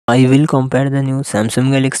I will compare the new Samsung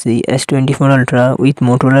Galaxy S24 Ultra with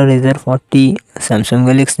Motorola Razr 40. Samsung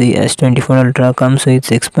Galaxy S24 Ultra comes with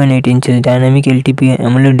 6.8 inches dynamic LTP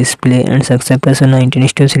AMOLED display and success ratio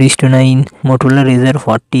 19:3:9. Motorola Razr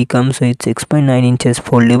 40 comes with 6.9 inches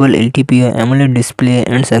foldable LTP AMOLED display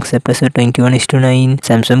and success ratio 21:9.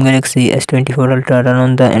 Samsung Galaxy S24 Ultra run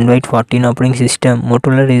on the Android 14 operating system.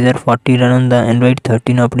 Motorola Razr 40 run on the Android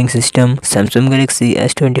 13 operating system. Samsung Galaxy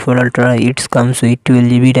S24 Ultra it comes with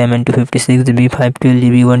 12GB RAM and 256GB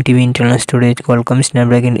 512GB 1TB internal storage. Qualcomm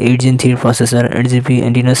Snapdragon 8 Gen 3 processor, 8GB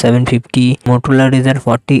Adreno 750. Motorola Razr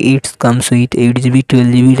 40 it comes with 8GB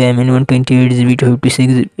 12GB RAM and 128GB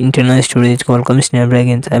 256 internal storage. Qualcomm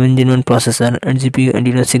Snapdragon 7 Gen 1 processor, 8GB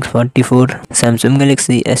Adreno 644. Samsung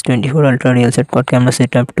Galaxy S24 Ultra real set quad camera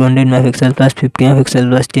setup 200 MP plus 50 MP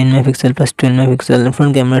plus 10 MP plus 12 MP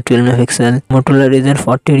front camera 12 MP. Motorola Razr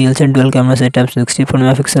 40 real set dual camera setup 64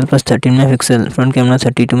 MP plus 13 MP front camera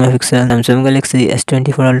 32 MP. Samsung Galaxy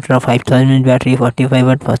S24 Ultra 5000 mAh battery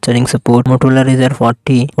 45W fast charging support. Motorola Razr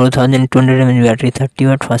 40 4200 mAh battery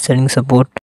 30W fast charging support.